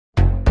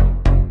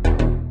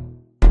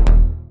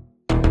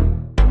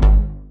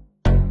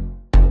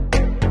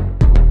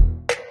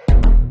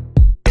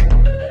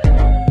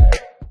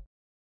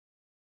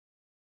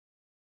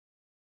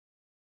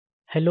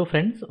Hello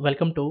friends,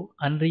 welcome to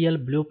Unreal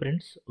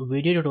Blueprints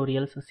video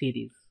tutorials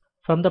series.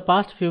 From the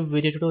past few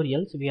video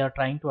tutorials, we are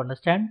trying to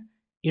understand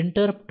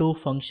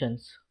interp2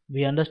 functions.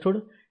 We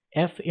understood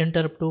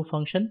FInterpTo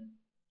function,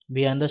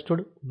 we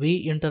understood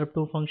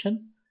VInterpTo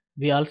function,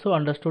 we also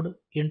understood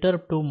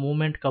interp2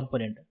 movement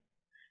component.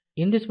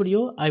 In this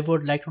video, I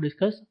would like to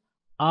discuss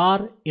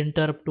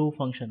RInterpTo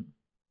function.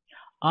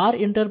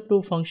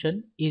 RInterpTo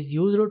function is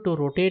used to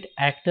rotate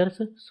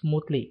actors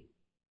smoothly.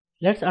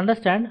 Let's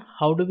understand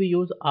how do we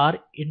use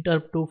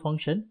RInterpTo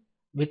function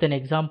with an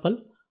example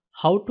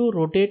how to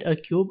rotate a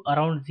cube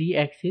around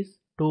z-axis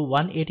to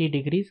 180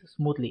 degrees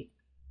smoothly.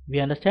 We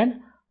understand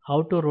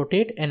how to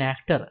rotate an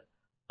actor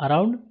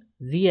around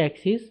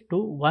z-axis to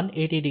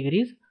 180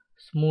 degrees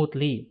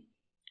smoothly.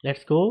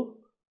 Let's go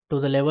to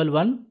the level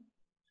 1.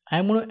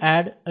 I'm going to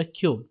add a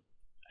cube.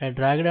 I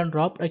drag and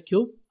drop a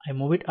cube. I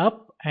move it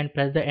up and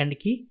press the end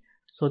key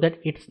so that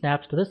it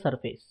snaps to the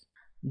surface.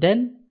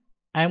 Then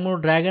I'm going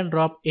to drag and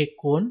drop a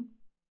cone.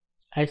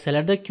 I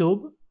select the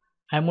cube.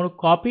 I'm going to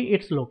copy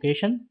its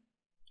location.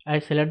 I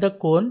select the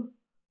cone,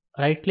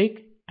 right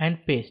click and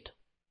paste.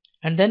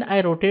 And then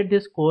I rotate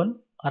this cone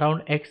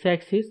around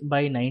x-axis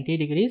by 90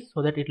 degrees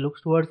so that it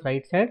looks towards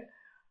right side,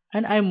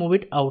 and I move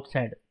it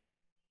outside.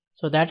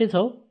 So that is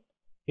how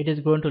it is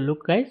going to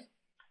look, guys.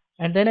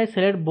 And then I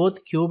select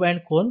both cube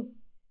and cone,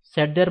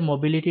 set their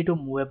mobility to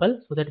movable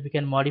so that we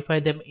can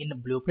modify them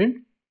in Blueprint.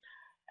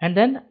 And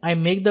then I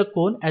make the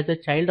cone as a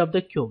child of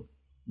the cube,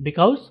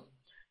 because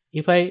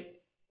if I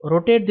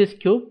rotate this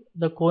cube,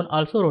 the cone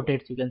also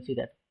rotates. You can see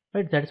that,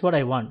 right? That's what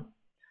I want.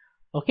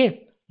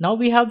 Okay, now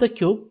we have the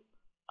cube.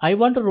 I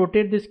want to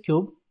rotate this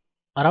cube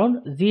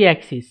around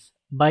z-axis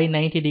by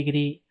 90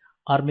 degree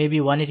or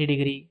maybe 180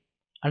 degree.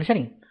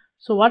 Understanding?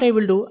 So what I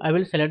will do, I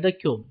will select the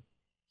cube.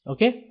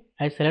 Okay,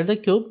 I select the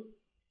cube,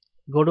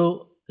 go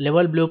to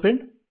level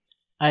Blueprint,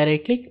 I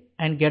right click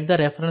and get the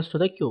reference to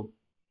the cube.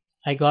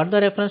 I got the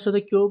reference to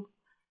the cube,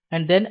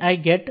 and then I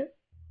get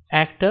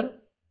actor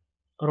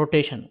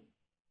rotation.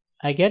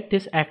 I get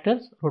this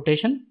actor's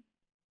rotation,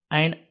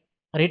 and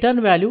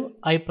return value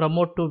I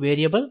promote to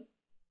variable.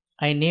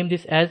 I name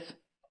this as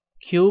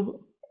cube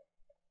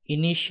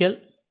initial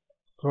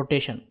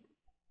rotation.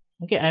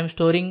 Okay, I am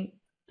storing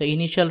the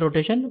initial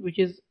rotation, which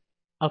is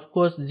of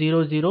course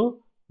 0 0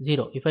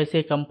 0. If I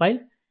say compile,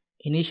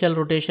 initial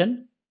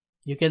rotation,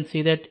 you can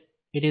see that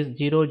it is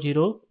 0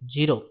 0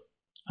 0.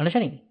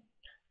 Understanding?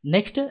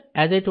 Next,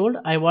 as I told,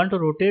 I want to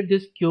rotate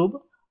this cube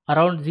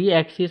around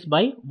z-axis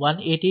by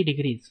 180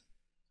 degrees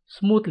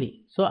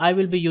smoothly. So I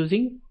will be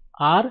using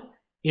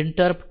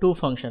RInterpTo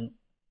function.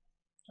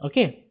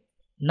 Okay.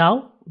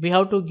 Now we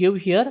have to give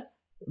here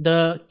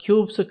the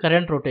cube's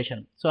current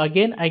rotation. So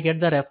again I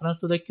get the reference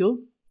to the cube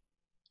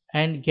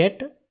and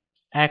get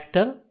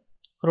actor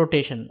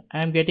rotation.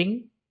 I am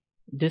getting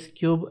this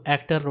cube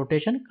actor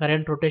rotation,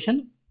 current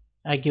rotation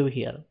I give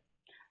here.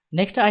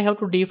 Next, I have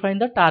to define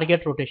the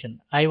target rotation.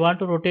 I want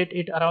to rotate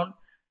it around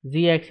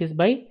z-axis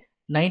by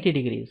 90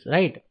 degrees,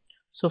 right?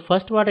 So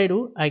first what I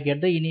do, I get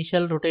the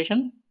initial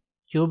rotation,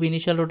 cube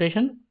initial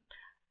rotation,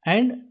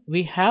 and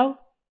we have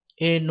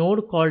a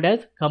node called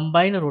as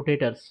combine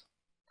rotators.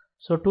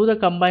 So to the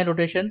combine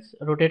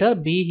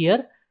rotator B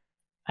here,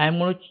 I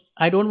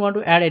don't want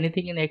to add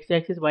anything in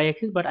x-axis,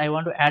 y-axis, but I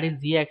want to add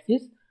in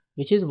z-axis,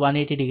 which is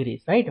 180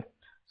 degrees, right?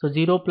 So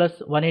 0 plus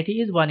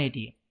 180 is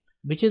 180.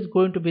 Which is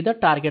going to be the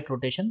target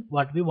rotation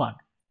what we want.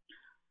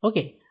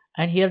 Okay,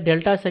 and here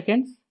delta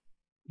seconds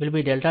will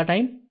be delta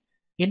time.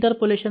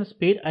 Interpolation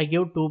speed I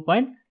give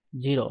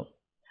 2.0,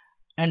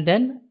 and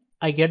then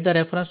I get the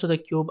reference to the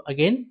cube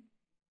again.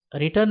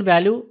 Return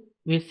value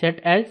we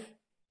set as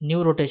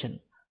new rotation.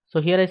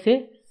 So here I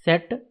say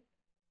set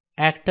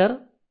actor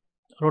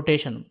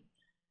rotation.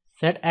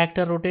 Set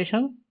actor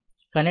rotation,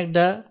 connect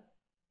the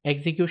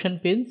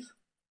execution pins,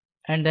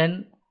 and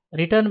then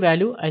return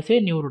value I say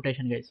new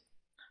rotation, guys.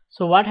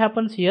 So what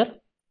happens here,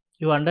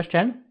 you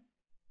understand,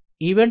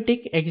 event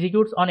tick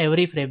executes on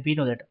every frame. We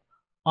know that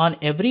on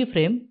every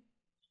frame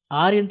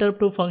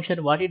RInterpTo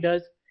function, what it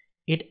does,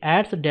 it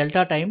adds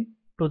delta time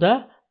to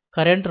the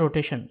current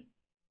rotation.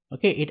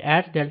 Okay, it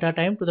adds delta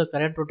time to the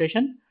current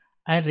rotation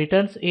and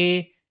returns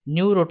a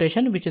new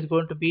rotation, which is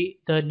going to be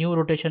the new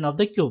rotation of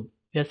the cube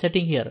we are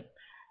setting here,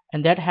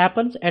 and that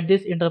happens at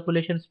this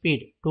interpolation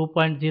speed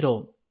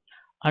 2.0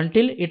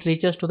 until it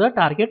reaches to the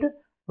target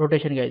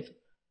rotation, guys.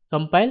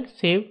 Compile,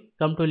 save,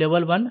 come to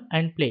level 1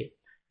 and play.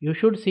 You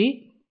should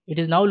see it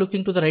is now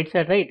looking to the right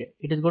side, right?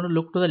 It is going to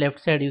look to the left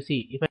side. You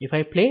see, if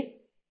I play,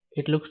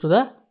 it looks to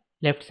the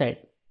left side,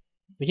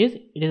 which is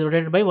it is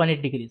rotated by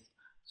 180 degrees.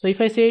 So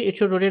if I say it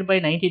should rotate by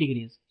 90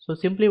 degrees, so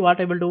simply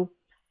what I will do,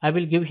 I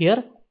will give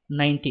here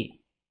 90.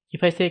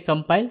 If I say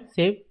compile,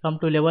 save, come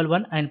to level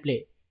 1 and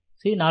play.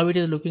 See, now it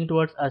is looking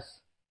towards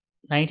us,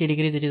 90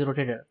 degrees it is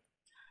rotated.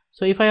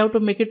 So if I have to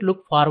make it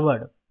look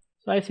forward,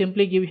 so I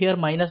simply give here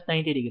minus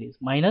 90 degrees,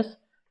 minus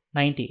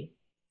 90.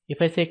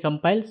 If I say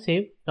compile,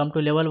 save, come to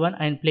level 1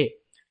 and play,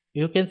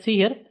 you can see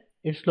here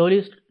it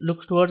slowly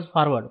looks towards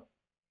forward.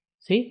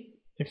 See,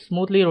 it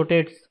smoothly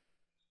rotates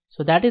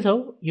So that is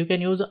how you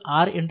can use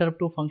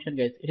RInterpTo function,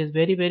 guys. It is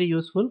very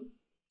useful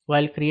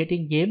while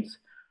creating games.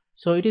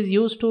 So it is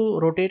used to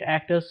rotate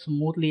actors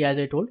smoothly, as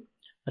I told.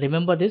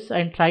 Remember this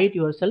and try it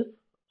yourself.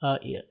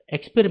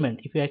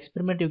 Experiment. If you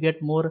experiment, you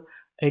get more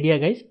idea,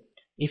 guys.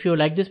 If you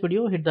like this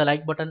video, hit the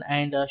like button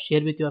and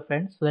share with your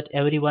friends so that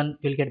everyone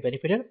will get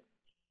benefited.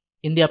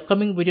 In the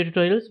upcoming video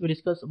tutorials, we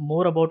discuss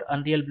more about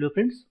Unreal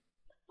blueprints.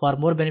 For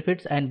more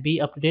benefits and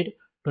be up to date,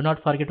 do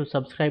not forget to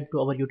subscribe to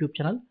our YouTube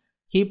channel.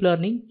 Keep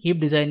learning, keep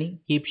designing,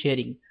 keep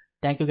sharing.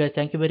 Thank you, guys.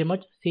 Thank you very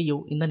much. See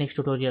you in the next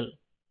tutorial.